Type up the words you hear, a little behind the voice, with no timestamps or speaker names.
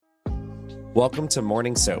Welcome to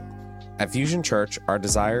Morning Soap. At Fusion Church, our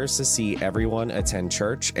desire is to see everyone attend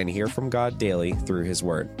church and hear from God daily through His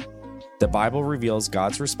Word. The Bible reveals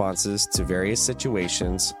God's responses to various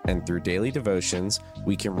situations, and through daily devotions,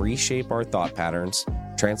 we can reshape our thought patterns,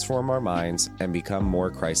 transform our minds, and become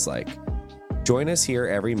more Christ-like. Join us here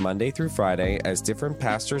every Monday through Friday as different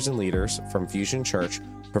pastors and leaders from Fusion Church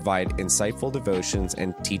provide insightful devotions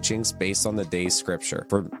and teachings based on the day's scripture.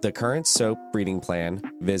 For the current soap reading plan,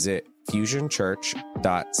 visit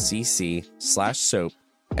fusionchurch.cc/soap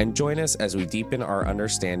and join us as we deepen our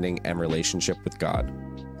understanding and relationship with God.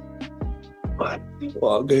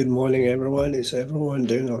 Well, good morning, everyone. Is everyone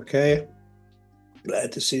doing okay?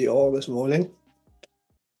 Glad to see you all this morning.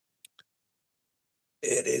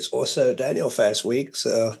 It is also Daniel Fast Week,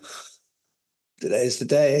 so today's the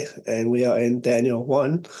day, and we are in Daniel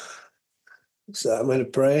 1. So I'm going to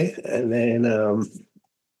pray, and then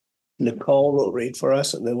Nicole will read for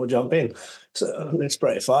us, and then we'll jump in. So let's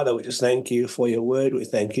pray. Father, we just thank you for your word. We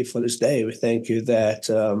thank you for this day. We thank you that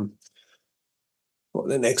for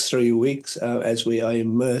the next 3 weeks, as we are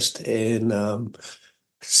immersed in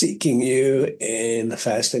seeking you in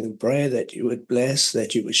fasting and prayer, that you would bless,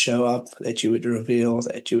 that you would show up, that you would reveal,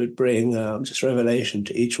 that you would bring just revelation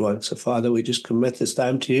to each one. So, Father, we just commit this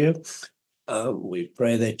time to you. We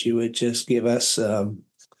pray that you would just give us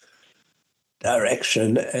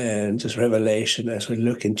direction and just revelation as we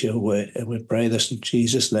look into your word. And we pray this in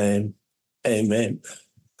Jesus' name. Amen.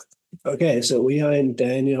 Okay, so we are in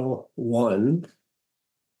Daniel 1.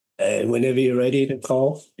 And whenever you're ready,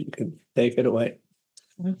 Nicole, you can take it away.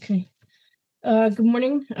 Okay. Good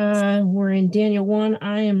morning. We're in Daniel 1.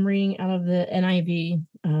 I am reading out of the NIV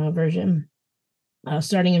version,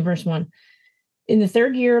 starting in verse 1. In the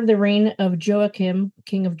third year of the reign of Joachim,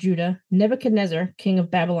 king of Judah, Nebuchadnezzar, king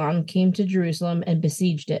of Babylon, came to Jerusalem and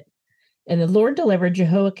besieged it. And the Lord delivered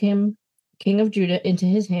Jehoiakim, king of Judah, into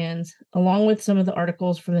his hands, along with some of the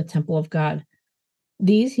articles from the temple of God.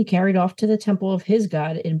 These he carried off to the temple of his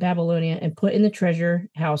God in Babylonia and put in the treasure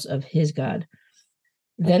house of his God.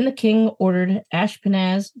 Then the king ordered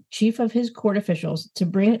Ashpenaz, chief of his court officials, to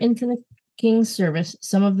bring into the king's service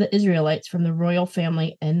some of the Israelites from the royal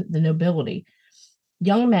family and the nobility,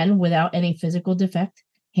 young men without any physical defect,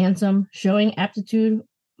 handsome, showing aptitude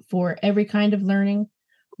for every kind of learning,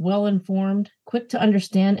 well-informed, quick to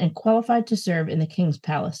understand, and qualified to serve in the king's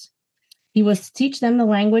palace. He was to teach them the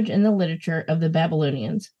language and the literature of the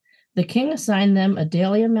Babylonians. The king assigned them a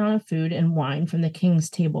daily amount of food and wine from the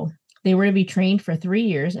king's table. They were to be trained for 3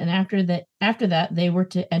 years, and after that, they were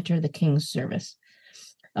to enter the king's service.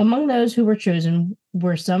 Among those who were chosen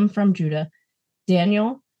were some from Judah: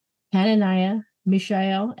 Daniel, Hananiah,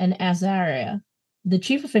 Mishael, and Azariah. The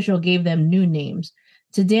chief official gave them new names.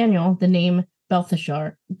 To Daniel, the name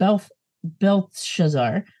Belshazzar.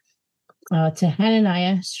 To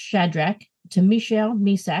Hananiah, Shadrach. To Mishael,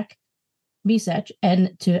 Meshach,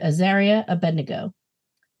 and to Azariah, Abednego.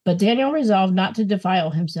 But Daniel resolved not to defile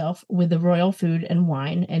himself with the royal food and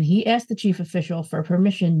wine, and he asked the chief official for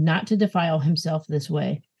permission not to defile himself this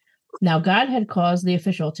way. Now God had caused the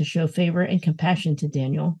official to show favor and compassion to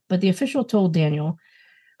Daniel, but the official told Daniel,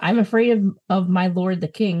 "I'm afraid of my lord the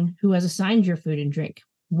king, who has assigned your food and drink.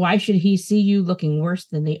 Why should he see you looking worse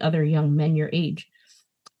than the other young men your age?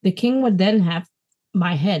 The king would then have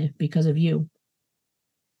my head because of you."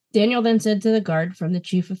 Daniel then said to the guard from the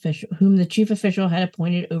chief official, whom the chief official had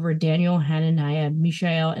appointed over Daniel, Hananiah,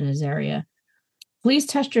 Mishael, and Azariah, "Please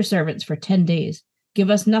test your servants for 10 days. Give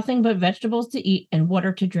us nothing but vegetables to eat and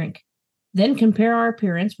water to drink. Then compare our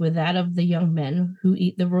appearance with that of the young men who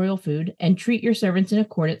eat the royal food, and treat your servants in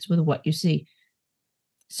accordance with what you see."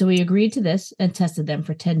 So he agreed to this and tested them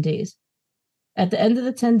for 10 days. At the end of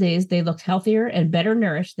the 10 days, they looked healthier and better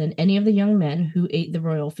nourished than any of the young men who ate the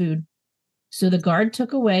royal food. So the guard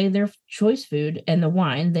took away their choice food and the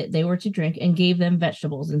wine that they were to drink and gave them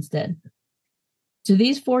vegetables instead. To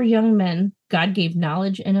these 4 young men, God gave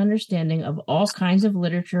knowledge and understanding of all kinds of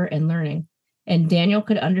literature and learning, and Daniel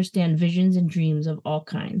could understand visions and dreams of all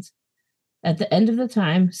kinds. At the end of the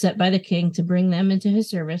time set by the king to bring them into his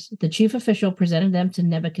service, the chief official presented them to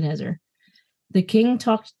Nebuchadnezzar. The king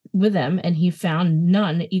talked with them, and he found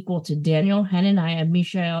none equal to Daniel, Hananiah,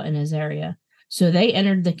 Mishael, and Azariah. So they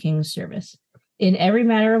entered the king's service. In every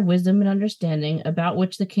matter of wisdom and understanding about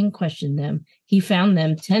which the king questioned them, he found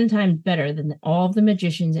them 10 times better than all of the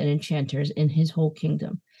magicians and enchanters in his whole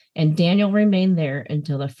kingdom. And Daniel remained there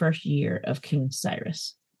until the first year of King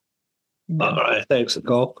Cyrus. All right, thanks,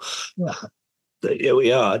 Nicole. Yeah. So here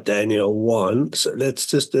we are, Daniel 1. So let's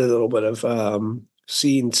just do a little bit of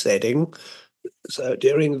scene setting. So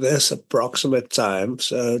during this approximate time,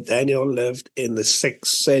 so Daniel lived in the 6th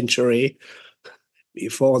century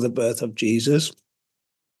before the birth of Jesus.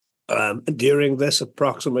 During this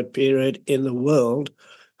approximate period in the world,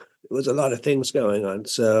 there was a lot of things going on.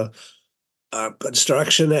 So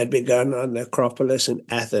construction had begun on the Acropolis in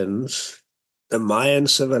Athens. The Mayan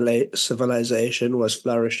civilization was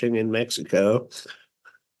flourishing in Mexico.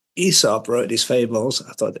 Aesop wrote his fables.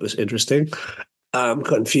 I thought that was interesting.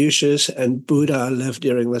 Confucius and Buddha lived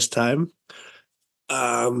during this time.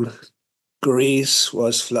 Greece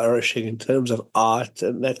was flourishing in terms of art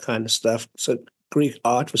and that kind of stuff. So Greek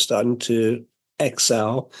art was starting to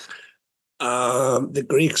excel. The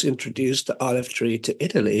Greeks introduced the olive tree to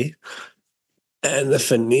Italy, and the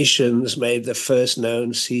Phoenicians made the first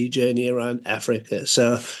known sea journey around Africa.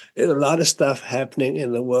 So there's a lot of stuff happening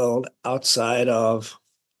in the world outside of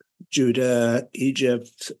Judah,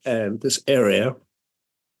 Egypt, and this area.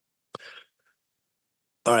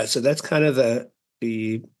 All right, so that's kind of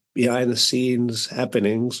the behind the scenes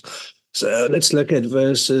happenings. So let's look at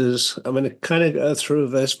verses. I'm going to kind of go through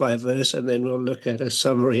verse by verse, and then we'll look at a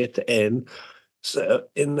summary at the end. So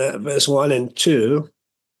in verse 1 and 2,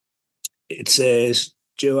 it says,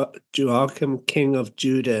 Joachim, king of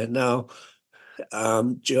Judah. Now,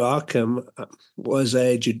 Joachim was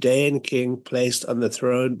a Judean king placed on the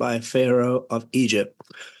throne by Pharaoh of Egypt.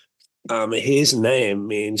 His name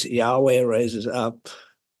means Yahweh raises up,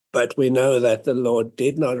 but we know that the Lord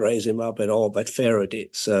did not raise him up at all, but Pharaoh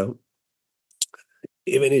did. So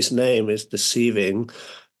even his name is deceiving.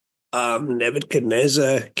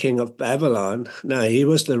 Nebuchadnezzar, king of Babylon. Now, he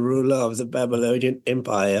was the ruler of the Babylonian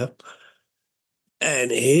Empire.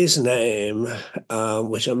 And his name,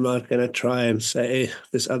 which I'm not going to try and say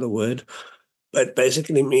this other word, but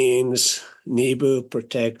basically means Nebu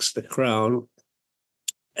protects the crown.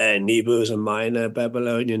 And Nebu is a minor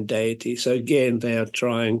Babylonian deity. So again, they are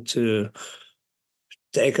trying to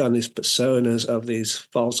take on these personas of these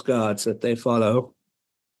false gods that they follow.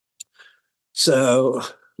 So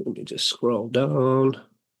let me just scroll down.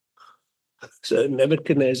 So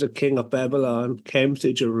Nebuchadnezzar, king of Babylon, came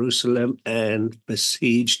to Jerusalem and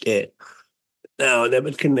besieged it. Now,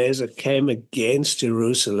 Nebuchadnezzar came against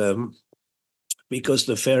Jerusalem because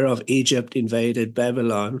the Pharaoh of Egypt invaded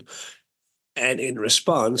Babylon. And in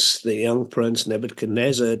response, the young prince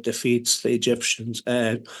Nebuchadnezzar defeats the Egyptians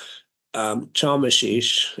at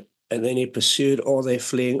Tarshish, and then he pursued all their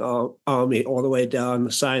fleeing army all the way down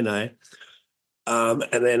the Sinai.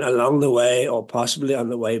 And then along the way, or possibly on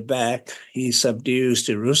the way back, he subdues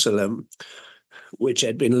Jerusalem, which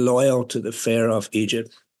had been loyal to the Pharaoh of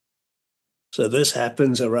Egypt. So this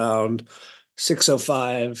happens around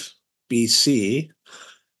 605 BC.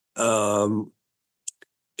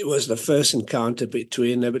 It was the first encounter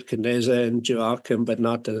between Nebuchadnezzar and Joachim, but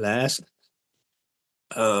not the last.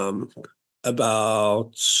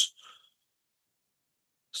 About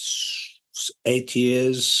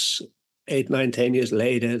 8, 9, 10 years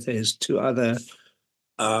later, there's 2 other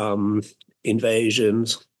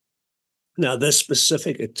invasions. Now, this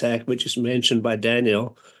specific attack, which is mentioned by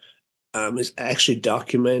Daniel, is actually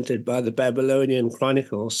documented by the Babylonian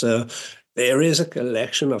Chronicles. So there is a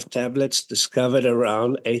collection of tablets discovered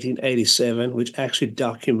around 1887, which actually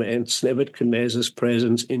documents Nebuchadnezzar's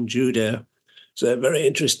presence in Judah. So very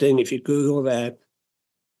interesting. If you Google that,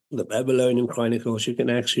 the Babylonian Chronicles, you can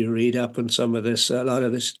actually read up on some of this. A lot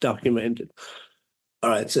of this is documented. All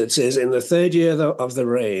right, so it says, in the 3rd year of the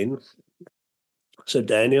reign, so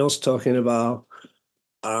Daniel's talking about,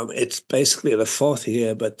 it's basically the 4th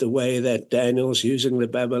year, but the way that Daniel's using the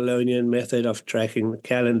Babylonian method of tracking the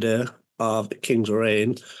calendar of the king's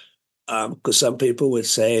reign, because some people would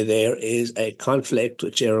say there is a conflict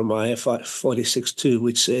with Jeremiah 46:2,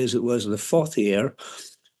 which says it was the 4th year.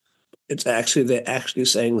 They're actually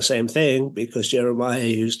saying the same thing, because Jeremiah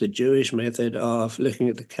used the Jewish method of looking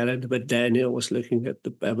at the calendar, but Daniel was looking at the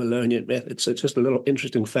Babylonian method. So just a little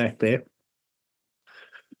interesting fact there.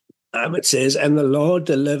 It says, and the Lord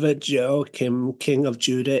delivered Joachim, king of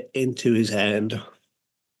Judah, into his hand.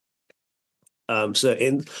 So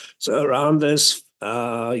around this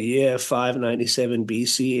year 597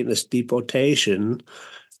 BC, in this deportation,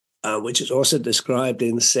 which is also described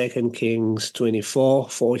in 2 Kings 24,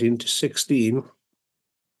 14-16,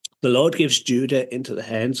 the Lord gives Judah into the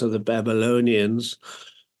hands of the Babylonians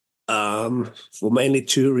for mainly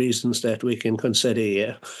 2 reasons that we can consider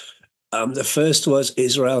here. The first was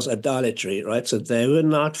Israel's idolatry, right? So they were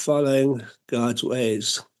not following God's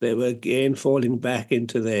ways. They were again falling back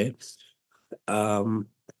into their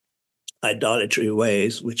idolatry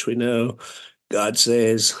ways, which we know God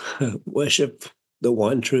says, worship the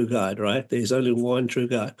one true God, right? There's only one true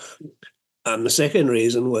God. The second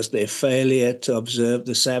reason was their failure to observe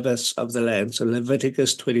the Sabbaths of the land. So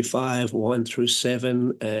Leviticus 25, 1 through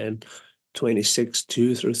 7, and 26,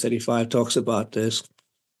 2 through 35 talks about this.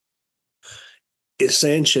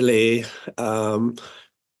 Essentially,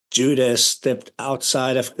 Judah stepped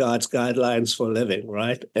outside of God's guidelines for living,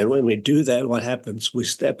 right? And when we do that, what happens? We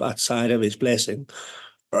step outside of his blessing,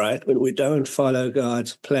 right? When we don't follow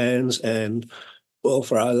God's plans and will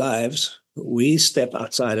for our lives, we step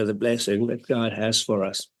outside of the blessing that God has for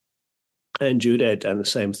us. And Judah had done the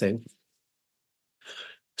same thing.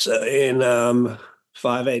 So in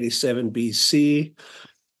 587 BC,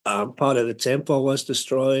 part of the temple was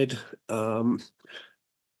destroyed. And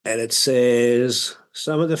it says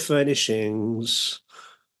some of the furnishings,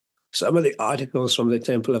 some of the articles from the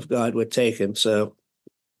temple of God were taken. So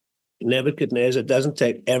Nebuchadnezzar doesn't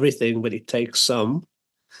take everything, but he takes some.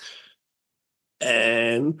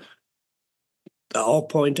 And the whole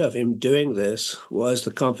point of him doing this was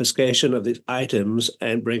the confiscation of these items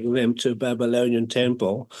and bringing them to Babylonian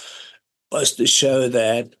temple, was to show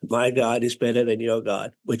that my God is better than your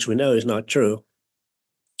God, which we know is not true.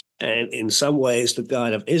 And in some ways, the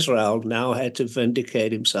God of Israel now had to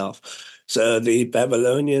vindicate himself. So the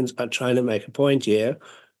Babylonians are trying to make a point here,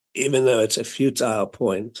 even though it's a futile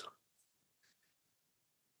point.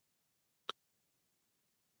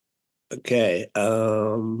 Okay.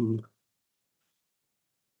 Hold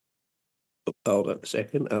on a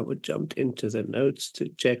second. I would jump into the notes to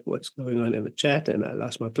check what's going on in the chat, and I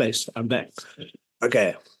lost my place. I'm back.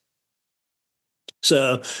 Okay.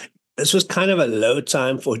 So this was kind of a low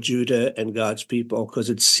time for Judah and God's people, because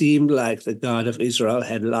it seemed like the God of Israel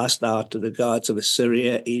had lost out to the gods of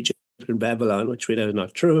Assyria, Egypt, and Babylon, which we know is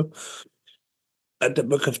not true. But the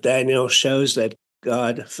book of Daniel shows that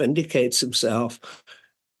God vindicates himself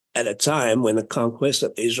at a time when the conquest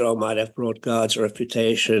of Israel might have brought God's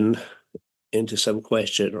reputation into some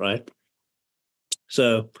question, right?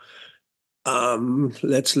 So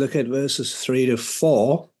let's look at verses 3 to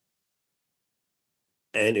 4.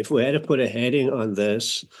 And if we had to put a heading on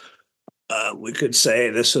this, we could say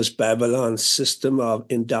this was Babylon's system of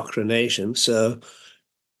indoctrination. So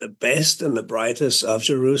the best and the brightest of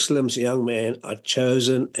Jerusalem's young men are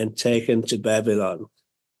chosen and taken to Babylon.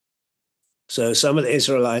 So some of the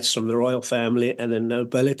Israelites from the royal family and the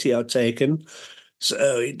nobility are taken.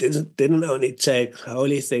 So he didn't only take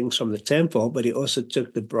holy things from the temple, but he also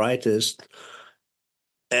took the brightest,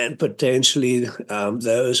 and potentially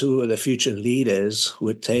those who were the future leaders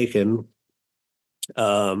were taken.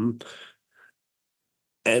 And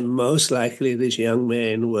most likely these young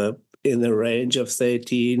men were in the range of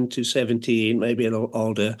 13 to 17, maybe a little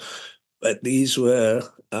older. But these were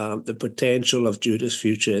the potential of Judah's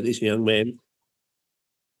future, these young men.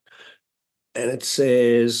 And it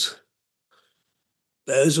says,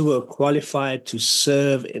 those who were qualified to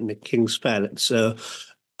serve in the king's palace. So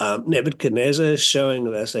Nebuchadnezzar is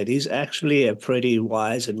showing us that he's actually a pretty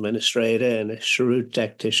wise administrator and a shrewd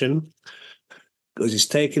tactician, because he's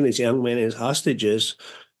taken these young men as hostages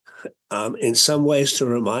in some ways to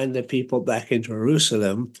remind the people back in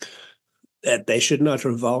Jerusalem that they should not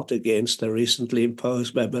revolt against the recently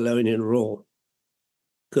imposed Babylonian rule.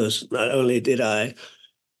 Because not only did I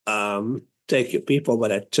take your people,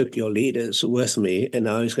 but I took your leaders with me, and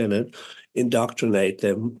now he's going to indoctrinate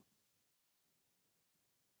them.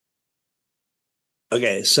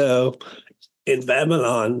 Okay, so in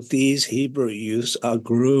Babylon, these Hebrew youths are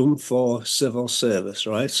groomed for civil service,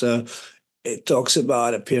 right? So it talks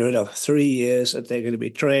about a period of 3 years that they're going to be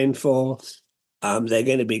trained for. They're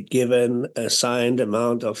going to be given an assigned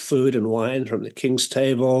amount of food and wine from the king's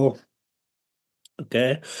table.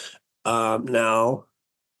 Okay. Now,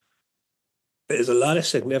 there's a lot of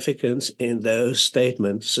significance in those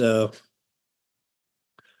statements. So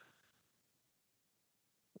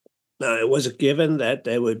now it was a given that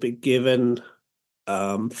they would be given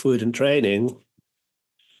food and training,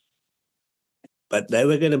 but they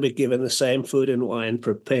were going to be given the same food and wine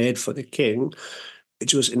prepared for the king,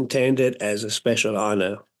 which was intended as a special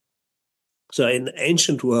honor. So in the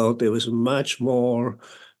ancient world, there was much more,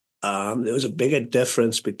 there was a bigger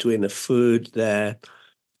difference between the food that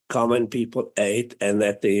common people ate and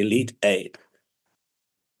that the elite ate.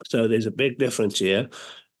 So there's a big difference here.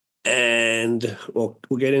 And we'll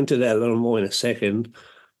get into that a little more in a second.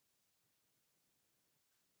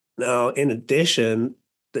 Now, in addition,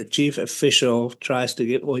 the chief official does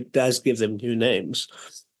give them new names.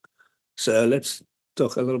 So let's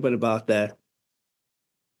talk a little bit about that.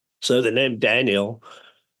 So the name Daniel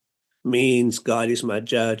means God is my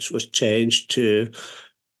judge, was changed to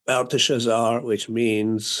Belteshazzar, which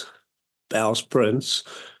means Bel's prince,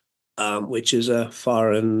 which is a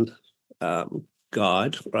foreign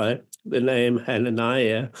God, right? The name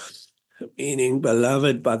Hananiah, meaning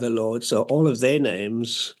beloved by the Lord. So all of their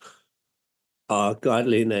names are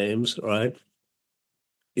godly names, right?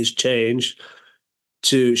 Is changed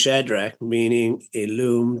to Shadrach, meaning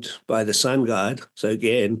illumined by the sun god. So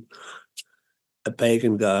again, a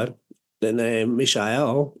pagan god. The name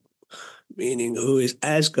Mishael, meaning who is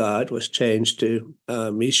as God, was changed to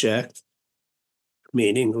Meshach,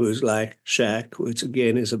 meaning who's like Shak, which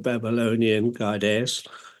again is a Babylonian goddess.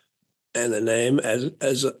 And the name as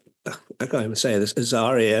I can't even say this,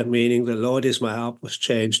 Azariah, meaning the Lord is my help, was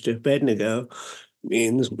changed to Abednego,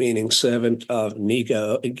 meaning servant of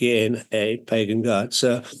Nego, again a pagan god.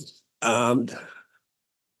 So the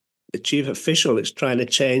chief official is trying to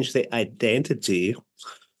change the identity.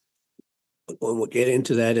 We'll get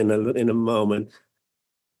into that in a moment.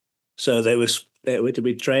 So they were to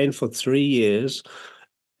be trained for 3 years,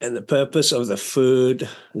 and the purpose of the food,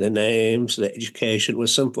 the names, the education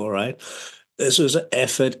was simple, right? This was an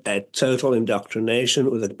effort at total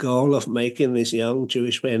indoctrination with the goal of making these young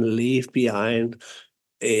Jewish men leave behind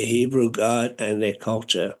a Hebrew God and their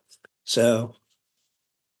culture. So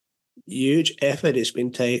huge effort has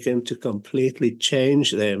been taken to completely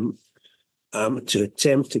change them, to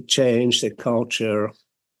attempt to change their culture.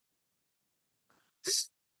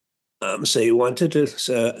 So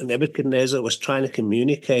Nebuchadnezzar was trying to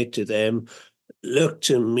communicate to them, look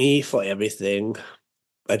to me for everything.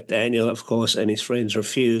 But Daniel, of course, and his friends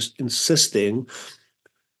refused, insisting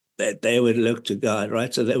that they would look to God,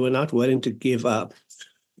 right? So they were not willing to give up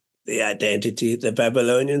the identity. The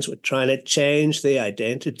Babylonians were trying to change the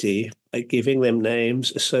identity by giving them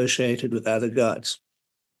names associated with other gods.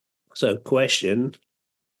 So question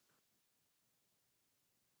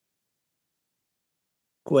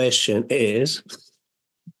is,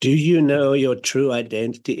 do you know your true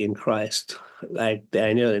identity in Christ, like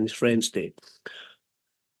Daniel and his friends did?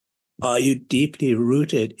 Are you deeply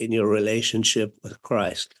rooted in your relationship with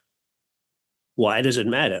Christ? Why does it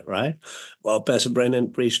matter, right? Well, Pastor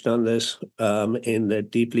Brennan preached on this in the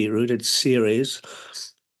Deeply Rooted series.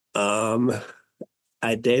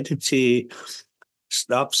 Identity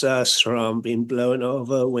stops us from being blown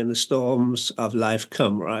over when the storms of life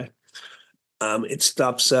come, right? It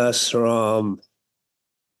stops us from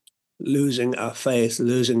losing our faith,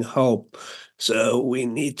 losing hope. So we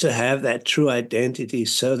need to have that true identity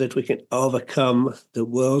so that we can overcome the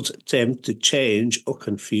world's attempt to change or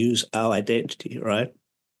confuse our identity, right?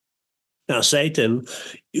 Now, Satan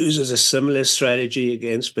uses a similar strategy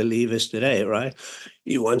against believers today, right?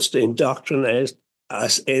 He wants to indoctrinate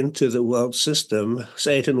us into the world system.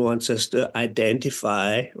 Satan wants us to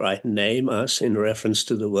identify, right, name us in reference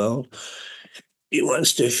to the world. He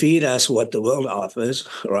wants to feed us what the world offers,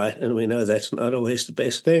 right? And we know that's not always the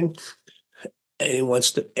best thing. And he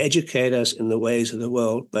wants to educate us in the ways of the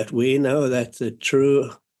world. But we know that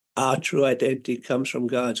our true identity comes from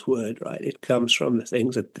God's word, right? It comes from the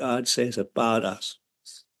things that God says about us.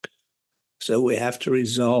 So we have to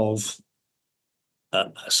resolve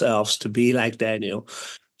ourselves to be like Daniel,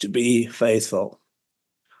 to be faithful.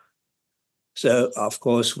 So, of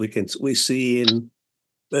course, we see in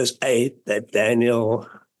verse 8 that Daniel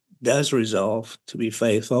does resolve to be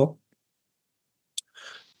faithful.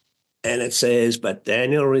 And it says, but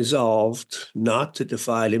Daniel resolved not to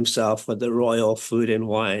defile himself with the royal food and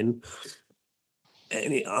wine.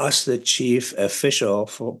 And he asked the chief official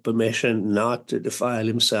for permission not to defile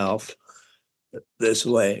himself this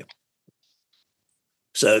way.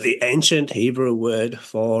 So the ancient Hebrew word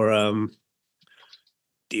for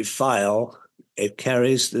defile, it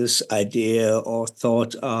carries this idea or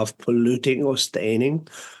thought of polluting or staining.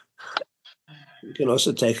 You can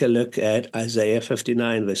also take a look at Isaiah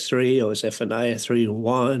 59, verse 3, or Zephaniah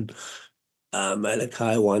 3:1,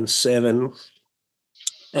 Malachi 1:7.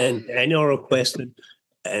 And Daniel requested,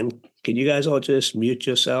 and can you guys all just mute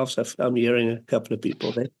yourselves? I'm hearing a couple of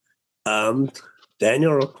people there.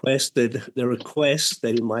 Daniel requested the request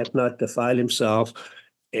that he might not defile himself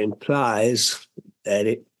implies that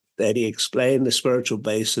he explained the spiritual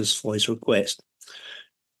basis for his request.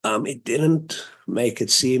 It didn't make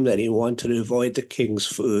it seem that he wanted to avoid the king's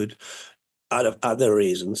food out of other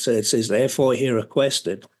reasons. So it says, therefore he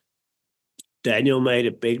requested. Daniel made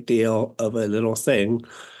a big deal of a little thing.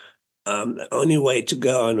 The only way to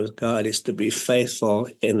go on with God is to be faithful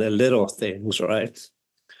in the little things, right?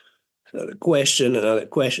 So another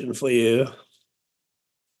question for you.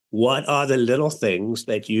 What are the little things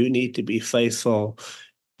that you need to be faithful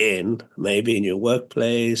in? Maybe in your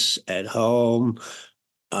workplace, at home,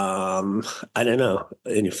 I don't know,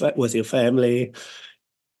 with your family?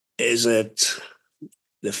 Is it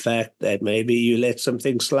the fact that maybe you let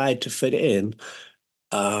something slide to fit in.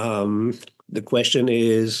 The question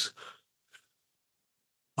is,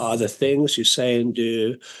 are the things you say and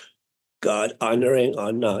do God honoring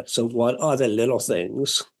or not? So what are the little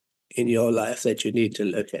things in your life that you need to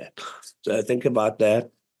look at? So think about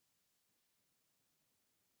that.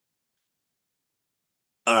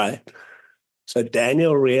 All right. So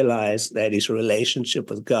Daniel realized that his relationship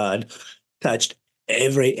with God touched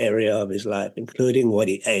every area of his life, including what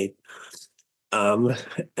he ate. And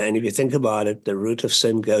if you think about it, the root of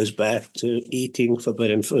sin goes back to eating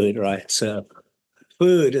forbidden food, right? So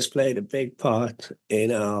food has played a big part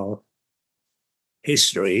in our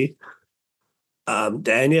history.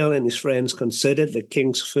 Daniel and his friends considered the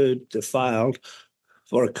king's food defiled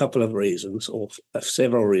for a couple of reasons, or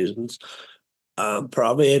several reasons.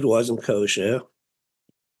 Probably it wasn't kosher.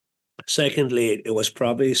 Secondly, it was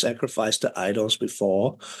probably sacrificed to idols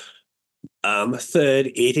before.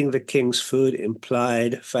 Third, eating the king's food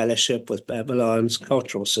implied fellowship with Babylon's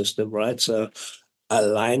cultural system, right? So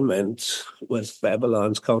alignment with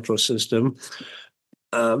Babylon's cultural system.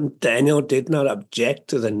 Daniel did not object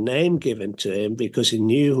to the name given to him because he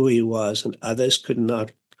knew who he was, and others could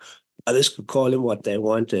call him what they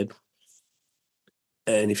wanted.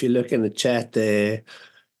 And if you look in the chat there,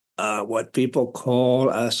 what people call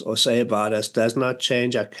us or say about us does not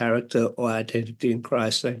change our character or identity in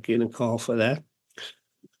Christ. Thank you, Nicole, for that.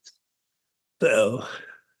 So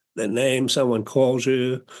the name someone calls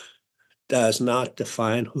you does not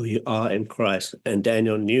define who you are in Christ, and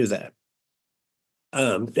Daniel knew that.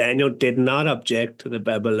 Daniel did not object to the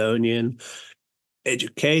Babylonian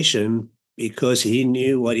education because he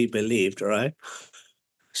knew what he believed, right?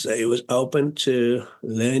 So he was open to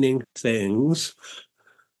learning things,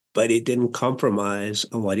 but he didn't compromise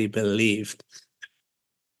on what he believed.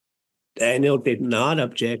 Daniel did not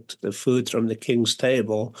object to the food from the king's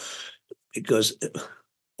table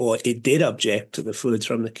or he did object to the food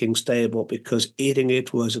from the king's table because eating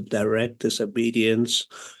it was a direct disobedience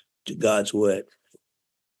to God's word.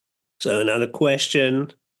 So another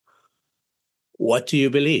question, what do you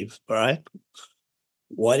believe, right?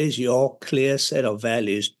 What is your clear set of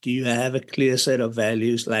values? Do you have a clear set of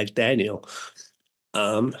values like Daniel?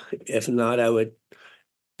 If not, I would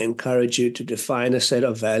encourage you to define a set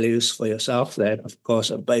of values for yourself that, of course,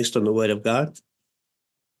 are based on the Word of God.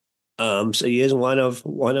 So here's one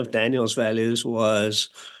of Daniel's values was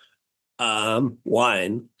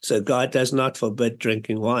wine. So God does not forbid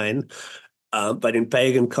drinking wine, but in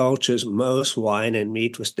pagan cultures, most wine and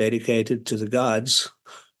meat was dedicated to the gods,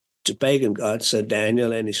 to pagan gods. So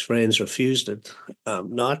Daniel and his friends refused it,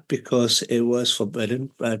 not because it was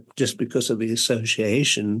forbidden, but just because of the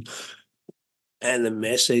association and the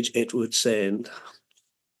message it would send.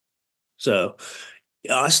 So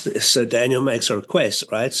Daniel makes a request,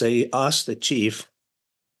 right? So he asked the chief,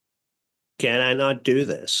 can I not do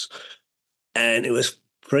this? And it was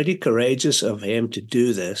pretty courageous of him to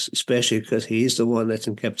do this, especially because he's the one that's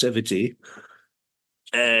in captivity.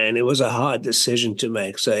 And it was a hard decision to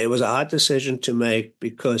make. So it was a hard decision to make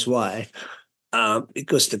because why?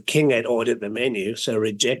 Because the king had ordered the menu. So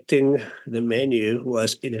rejecting the menu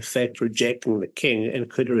was, in effect, rejecting the king and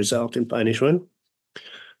could result in punishment.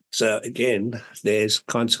 So again, there's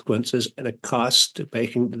consequences and a cost to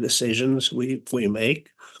making the decisions we make.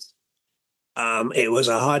 It was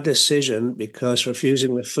a hard decision because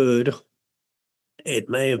refusing the food, it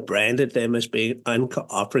may have branded them as being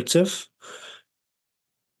uncooperative,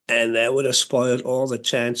 and that would have spoiled all the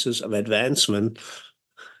chances of advancement,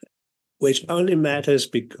 which only matters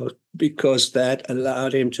because that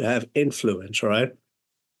allowed him to have influence, right?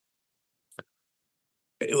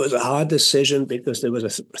 It was a hard decision because there was a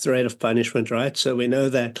threat of punishment, right? So we know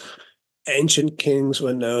that ancient kings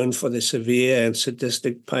were known for the severe and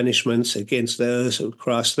sadistic punishments against those who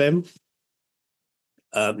crossed them.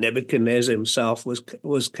 Nebuchadnezzar himself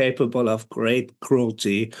was capable of great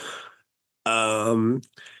cruelty.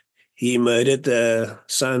 He murdered the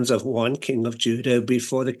sons of one king of Judah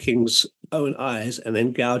before the king's own eyes and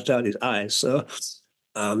then gouged out his eyes. So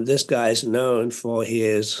this guy is known for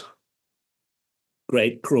his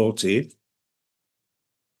great cruelty.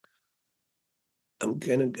 I'm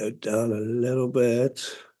going to go down a little bit.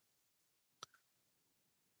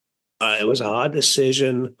 It was a hard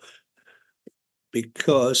decision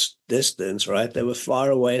because distance, right? They were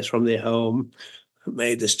far away from their home,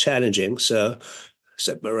 made this challenging. So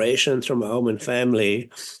separation from home and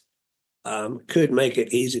family could make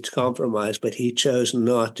it easy to compromise, but he chose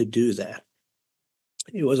not to do that.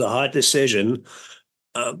 It was a hard decision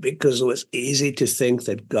because it was easy to think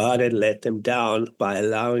that God had let them down by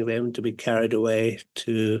allowing them to be carried away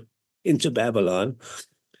into Babylon.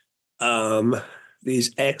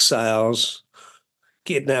 these exiles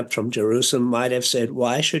kidnapped from Jerusalem might have said,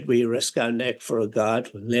 why should we risk our neck for a God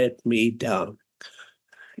who let me down?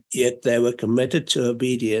 Yet they were committed to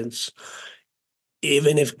obedience,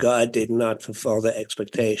 even if God did not fulfill their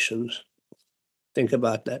expectations. Think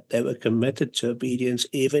about that. They were committed to obedience,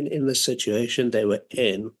 even in the situation they were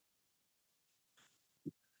in.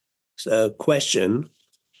 So, question,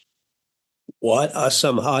 what are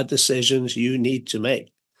some hard decisions you need to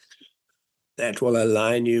make that will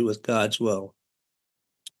align you with God's will?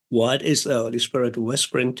 What is the Holy Spirit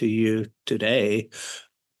whispering to you today,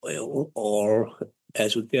 or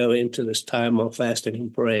as we go into this time of fasting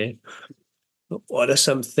and prayer? What are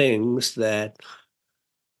some things that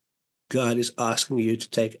God is asking you to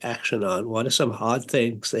take action on? What are some hard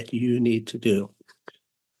things that you need to do?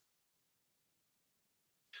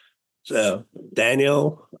 So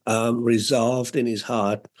Daniel resolved in his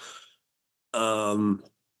heart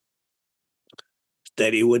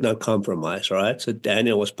that he would not compromise, right? So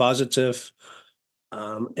Daniel was positive.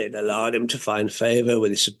 It allowed him to find favor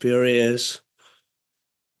with his superiors.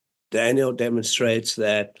 Daniel demonstrates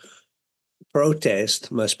that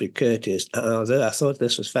protest must be courteous. I thought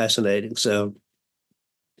this was fascinating. So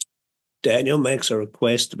Daniel makes a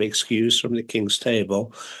request to be excused from the king's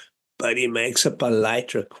table, but he makes a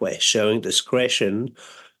polite request showing discretion.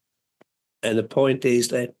 And the point is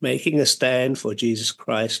that making a stand for Jesus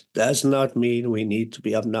Christ does not mean we need to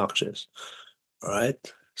be obnoxious, right?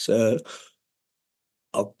 So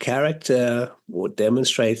our character will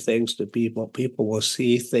demonstrate things to people. People will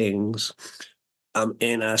see things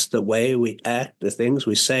in us, the way we act, the things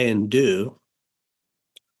we say and do,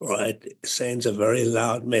 right? It sends a very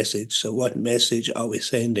loud message. So what message are we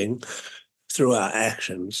sending through our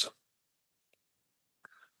actions?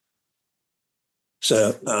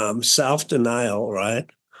 So self-denial, right,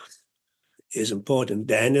 is important.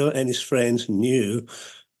 Daniel and his friends knew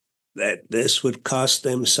that this would cost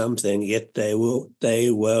them something, yet they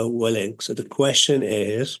were willing. So the question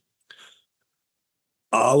is,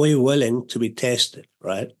 are we willing to be tested,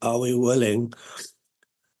 right? Are we willing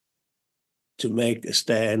to make a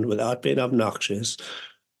stand without being obnoxious?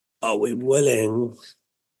 Are we willing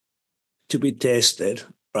to be tested,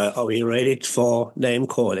 right? Are we ready for name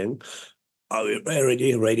calling? Are we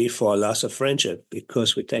already ready for a loss of friendship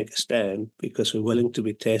because we take a stand, because we're willing to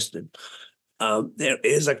be tested? There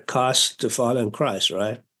is a cost to following Christ,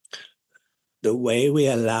 right? The way we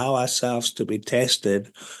allow ourselves to be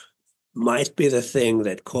tested might be the thing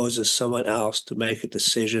that causes someone else to make a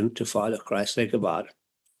decision to follow Christ. Think about it,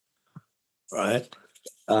 right?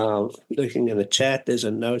 Looking in the chat, there's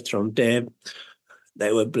a note from Deb.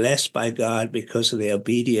 They were blessed by God because of their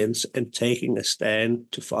obedience and taking a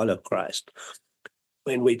stand to follow Christ.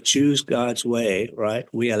 When we choose God's way, right,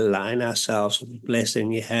 we align ourselves with the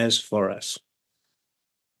blessing he has for us.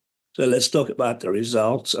 So let's talk about the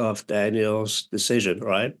results of Daniel's decision,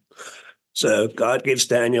 right? So God gives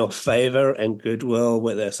Daniel favor and goodwill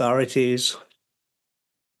with authorities.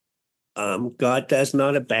 God does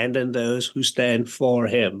not abandon those who stand for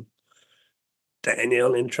him.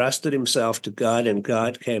 Daniel entrusted himself to God, and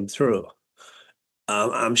God came through.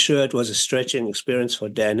 I'm sure it was a stretching experience for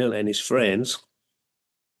Daniel and his friends,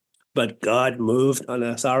 but God moved on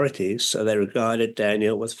authorities, so they regarded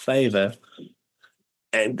Daniel with favor.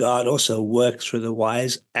 And God also worked through the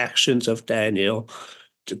wise actions of Daniel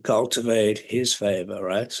to cultivate his favor,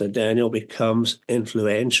 right? So Daniel becomes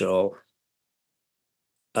influential.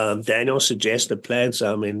 Daniel suggests a plan.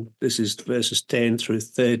 So, I mean, this is verses 10 through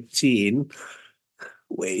 13,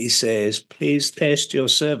 where he says, please test your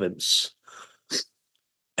servants.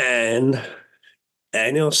 And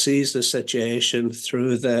Daniel sees the situation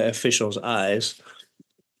through the official's eyes,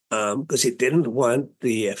 because he didn't want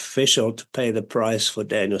the official to pay the price for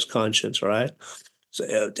Daniel's conscience, right?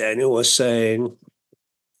 So Daniel was saying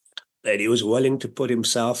that he was willing to put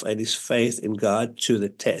himself and his faith in God to the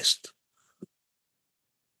test.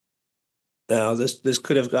 Now, this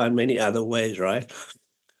could have gone many other ways, right?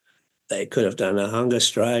 They could have done a hunger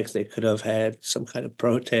strike. They could have had some kind of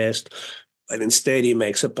protest. But instead, he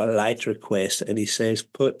makes a polite request and he says,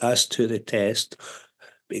 put us to the test,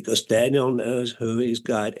 because Daniel knows who his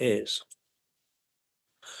God is.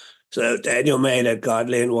 So Daniel made a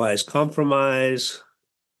godly and wise compromise,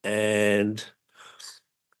 and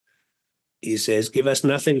he says, give us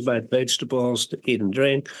nothing but vegetables to eat and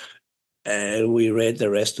drink. And we read the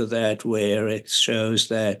rest of that, where it shows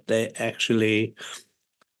that they actually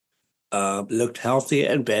looked healthier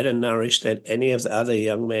and better nourished than any of the other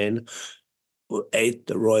young men who ate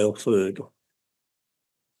the royal food.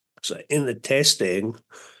 So in the testing,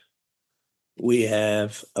 we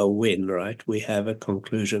have a win, right? We have a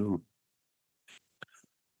conclusion.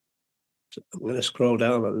 So I'm going to scroll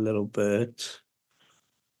down a little bit.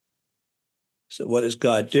 So what does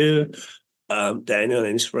God do? Daniel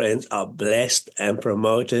and his friends are blessed and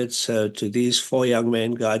promoted. So to these 4 young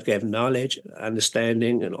men, God gave knowledge,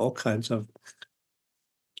 understanding, and all kinds of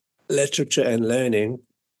literature and learning.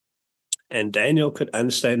 And Daniel could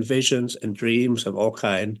understand visions and dreams of all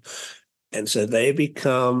kinds. And so they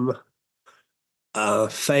become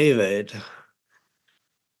favored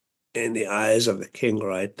in the eyes of the king,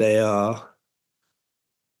 right?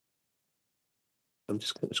 I'm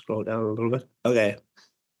just going to scroll down a little bit. Okay.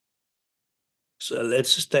 So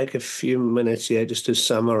let's just take a few minutes here just to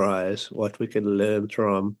summarize what we can learn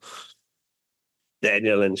from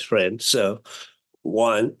Daniel and his friends. So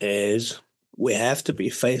one is we have to be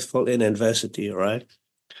faithful in adversity, right?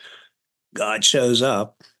 God shows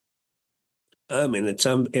up in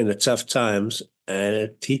the tough times, and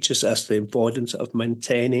it teaches us the importance of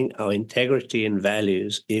maintaining our integrity and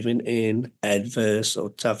values, even in adverse or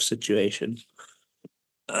tough situations.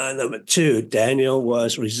 Number 2, Daniel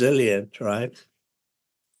was resilient, right?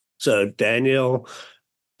 So Daniel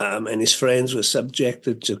and his friends were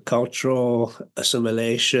subjected to cultural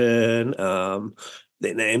assimilation.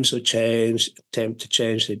 Their names were changed, attempt to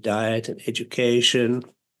change their diet and education.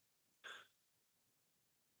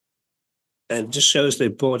 And just shows the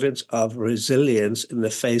importance of resilience in the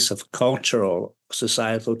face of cultural,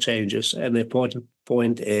 societal changes. And the important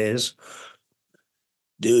point is,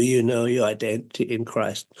 do you know your identity in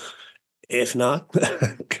Christ? If not,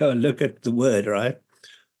 go look at the word, right?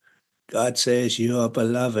 God says you are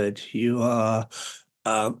beloved. You are,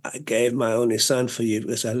 I gave my only son for you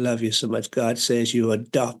because I love you so much. God says you are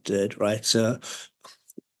adopted, right? So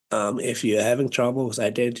if you're having trouble with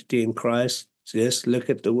identity in Christ, just look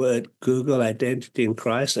at the word, Google identity in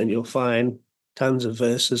Christ, and you'll find tons of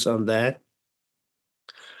verses on that.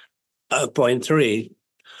 Point 3,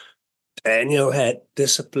 Daniel had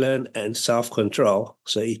discipline and self-control.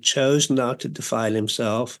 So he chose not to defile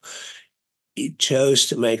himself. He chose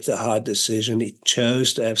to make the hard decision. He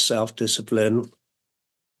chose to have self-discipline.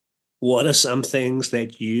 What are some things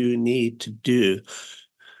that you need to do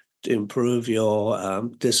to improve your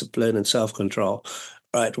discipline and self-control?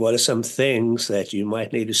 Right. What are some things that you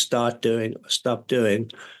might need to start doing or stop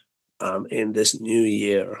doing in this new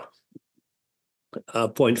year?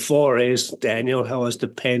 Point 4 is Daniel was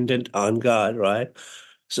dependent on God, right?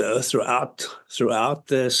 So throughout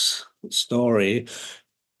this story,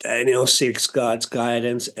 Daniel seeks God's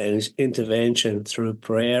guidance and his intervention through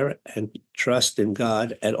prayer and trust in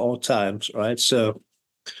God at all times, right? So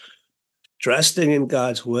trusting in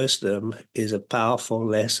God's wisdom is a powerful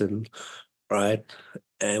lesson, right?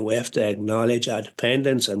 And we have to acknowledge our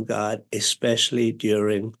dependence on God, especially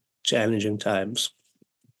during challenging times.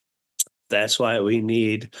 That's why we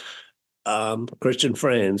need Christian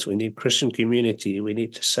friends. We need Christian community. We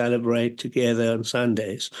need to celebrate together on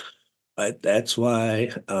Sundays. Right? That's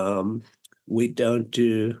why we don't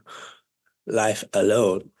do life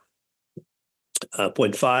alone.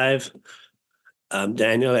 Point 5,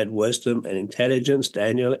 Daniel had wisdom and intelligence.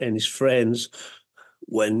 Daniel and his friends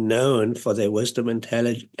were known for their wisdom and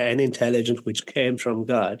intelligence, which came from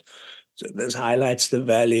God. So this highlights the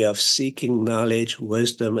value of seeking knowledge,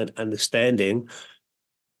 wisdom, and understanding,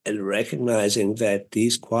 and recognizing that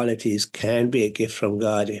these qualities can be a gift from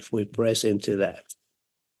God if we press into that.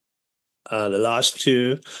 The last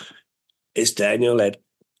 2 is Daniel had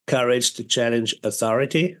courage to challenge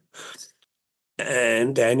authority.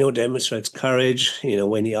 And Daniel demonstrates courage,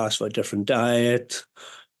 when he asks for a different diet,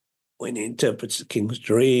 when he interprets the king's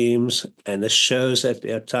dreams. And this shows that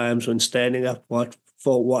there are times when standing up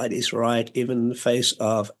for what is right, even in the face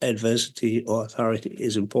of adversity or authority,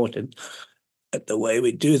 is important. But the way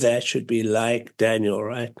we do that should be like Daniel,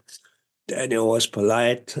 right? Daniel was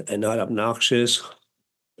polite and not obnoxious.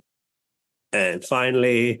 And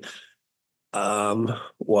finally,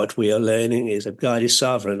 what we are learning is that God is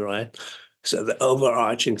sovereign, right? So the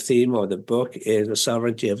overarching theme of the book is the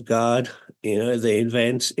sovereignty of God. The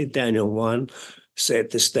events in Daniel 1 set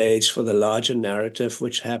the stage for the larger narrative,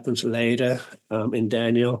 which happens later in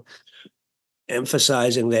Daniel,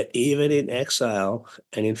 emphasizing that even in exile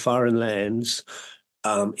and in foreign lands,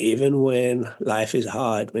 even when life is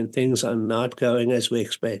hard, when things are not going as we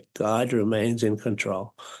expect, God remains in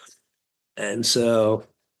control. And so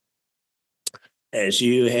as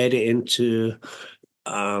you head into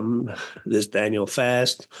this Daniel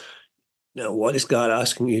fast, now what is God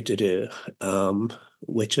asking you to do?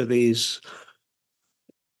 Which of these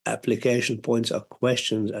application points or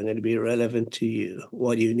questions are going to be relevant to you?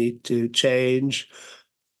 What do you need to change?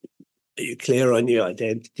 Are you clear on your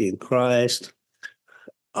identity in Christ?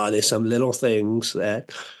 Are there some little things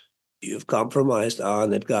that you've compromised on,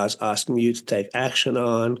 that God's asking you to take action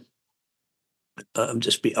on.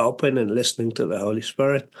 Just be open and listening to the Holy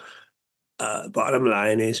Spirit. Bottom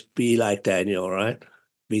line is be like Daniel, right?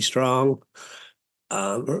 Be strong.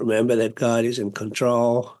 Remember that God is in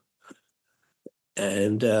control.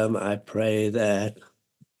 And I pray that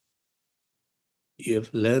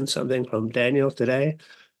you've learned something from Daniel today,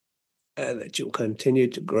 and that you'll continue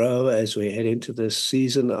to grow as we head into this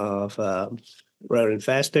season of prayer and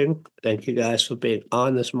fasting. Thank you guys for being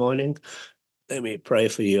on this morning. Let me pray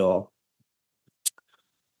for you all.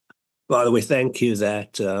 Father, we thank you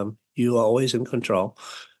that you are always in control.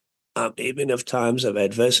 Even of times of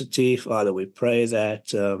adversity, Father, we pray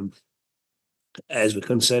that as we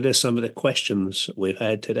consider some of the questions we've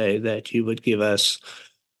had today, that you would give us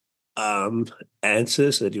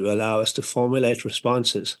answers, that you allow us to formulate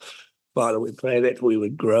responses. Father, we pray that we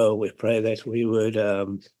would grow. We pray that we would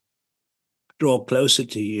draw closer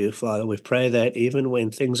to you, Father. We pray that even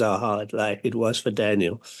when things are hard, like it was for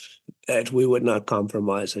Daniel, that we would not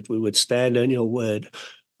compromise, that we would stand on your word,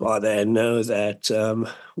 Father, and know that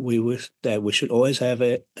we should always have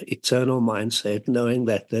an eternal mindset, knowing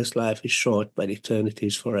that this life is short, but eternity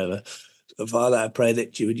is forever. So, Father, I pray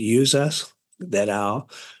that you would use us, that our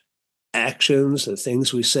actions, the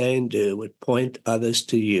things we say and do, would point others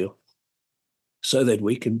to you, so that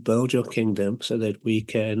we can build your kingdom, so that we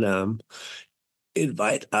can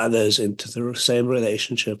invite others into the same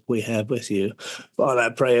relationship we have with you. Father, I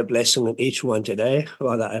pray a blessing on each one today.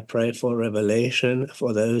 Father, I pray for revelation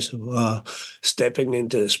for those who are stepping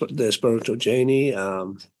into the spiritual journey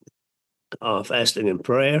of fasting and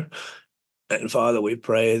prayer. And Father, we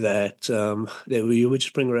pray that you would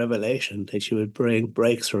just bring revelation, that you would bring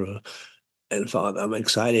breakthrough. And Father, I'm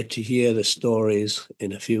excited to hear the stories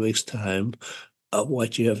in a few weeks' time of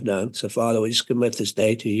what you have done. So Father, we just commit this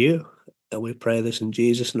day to you. And we pray this in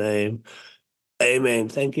Jesus' name. Amen.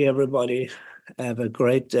 Thank you, everybody. Have a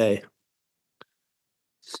great day.